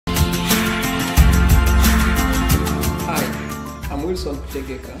Wilson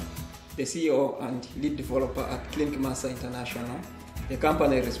Kutegeka, the CEO and lead developer at ClinicMaster International, the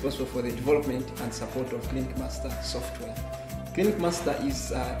company responsible for the development and support of ClinicMaster Software. ClinicMaster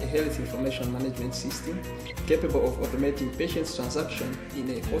is a health information management system capable of automating patients' transactions in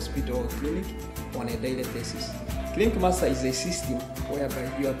a hospital or clinic on a daily basis. ClinicMaster is a system whereby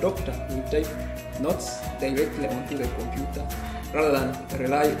your doctor will type notes directly onto the computer rather than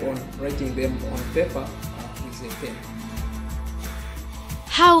rely on writing them on paper with a pen.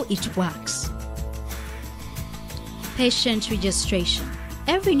 How it works. Patient registration.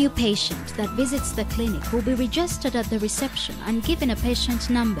 Every new patient that visits the clinic will be registered at the reception and given a patient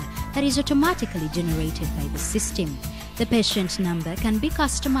number that is automatically generated by the system. The patient number can be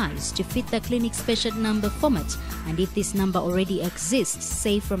customized to fit the clinic's patient number format, and if this number already exists,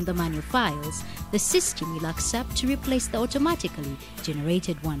 say from the manual files, the system will accept to replace the automatically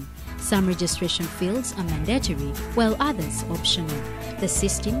generated one. Some registration fields are mandatory, while others optional. The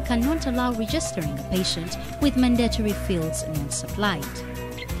system cannot allow registering a patient with mandatory fields not supplied.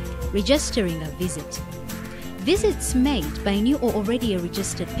 Registering a visit. Visits made by new or already a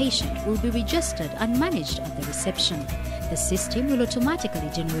registered patient will be registered and managed at the reception. The system will automatically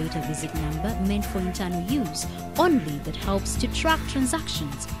generate a visit number meant for internal use only that helps to track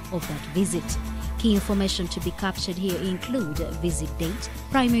transactions of that visit. Key information to be captured here include visit date,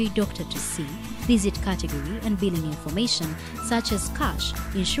 primary doctor to see, visit category and billing information such as cash,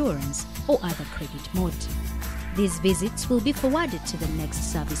 insurance or other credit mode. These visits will be forwarded to the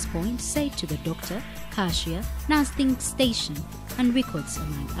next service point, say to the doctor, cashier, nursing station, and records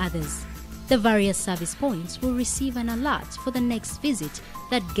among others. The various service points will receive an alert for the next visit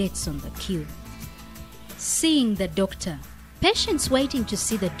that gets on the queue. Seeing the doctor. Patients waiting to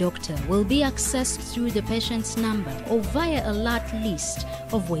see the doctor will be accessed through the patient's number or via alert list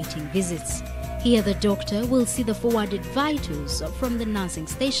of waiting visits. Here the doctor will see the forwarded vitals from the nursing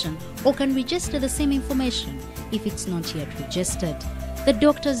station or can register the same information if it's not yet registered. The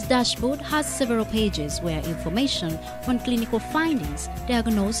doctor's dashboard has several pages where information on clinical findings,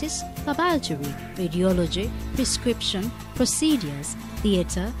 diagnosis, laboratory, radiology, prescription, procedures,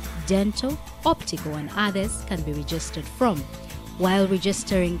 theatre, dental, optical and others can be registered from. While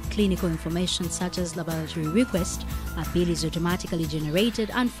registering clinical information such as laboratory request, a bill is automatically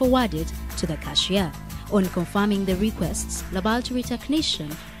generated and forwarded to the cashier. On confirming the requests, laboratory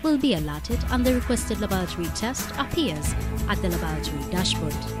technician will be alerted and the requested laboratory test appears at the laboratory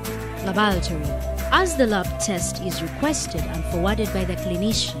dashboard. Laboratory. As the lab test is requested and forwarded by the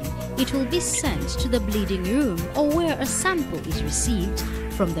clinician, it will be sent to the bleeding room or where a sample is received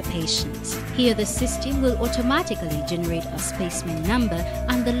from the patient. Here the system will automatically generate a specimen number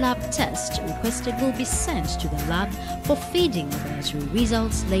and the lab test requested will be sent to the lab for feeding laboratory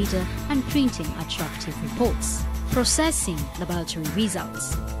results later and printing attractive reports. Processing laboratory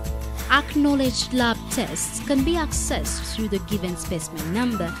results. Acknowledged lab tests can be accessed through the given specimen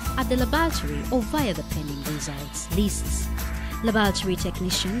number at the laboratory or via the pending results lists. Laboratory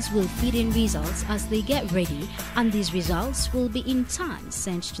technicians will feed in results as they get ready, and these results will be in turn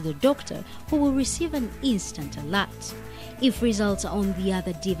sent to the doctor, who will receive an instant alert. If results are on the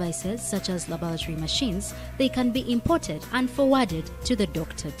other devices such as laboratory machines, they can be imported and forwarded to the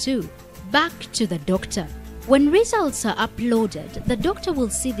doctor too. Back to the doctor. When results are uploaded, the doctor will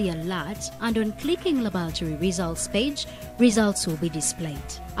see the alert and on clicking laboratory results page, results will be displayed.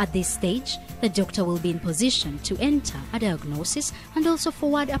 At this stage, the doctor will be in position to enter a diagnosis and also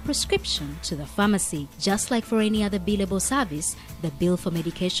forward a prescription to the pharmacy. Just like for any other billable service, the bill for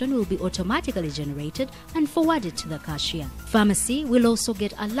medication will be automatically generated and forwarded to the cashier. Pharmacy will also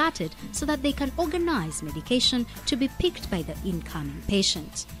get alerted so that they can organize medication to be picked by the incoming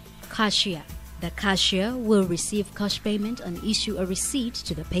patient. Cashier. The cashier will receive cash payment and issue a receipt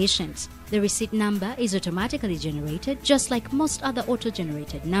to the patient. The receipt number is automatically generated just like most other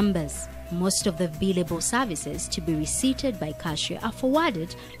auto-generated numbers. Most of the billable services to be receipted by cashier are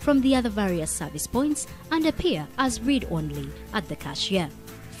forwarded from the other various service points and appear as read-only at the cashier.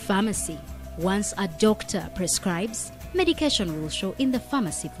 Pharmacy. Once a doctor prescribes, medication will show in the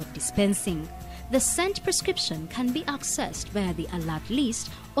pharmacy for dispensing. The sent prescription can be accessed via the alert list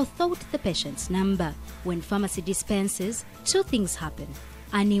or through the patient's number. When pharmacy dispenses, two things happen.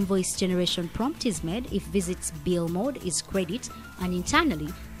 An invoice generation prompt is made if visits bill mode is credit, and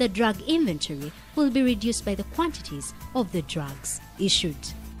internally, the drug inventory will be reduced by the quantities of the drugs issued.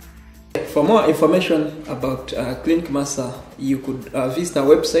 For more information about ClinicMaster, you could visit our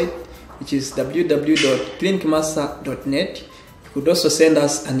website, which is www.clinicmaster.net. You could also send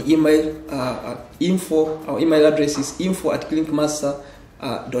us an email, info. Our email address is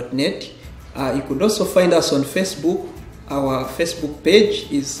info@clinicmaster.net. You could also find us on Facebook Our Facebook page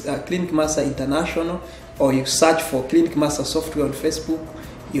is ClinicMaster International, or you search for ClinicMaster Software on Facebook.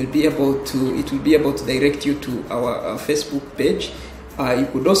 It will be able to direct you to our Facebook page. You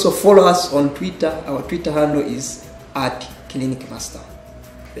could also follow us on Twitter. Our Twitter handle is @ClinicMaster.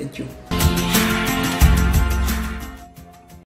 Thank you.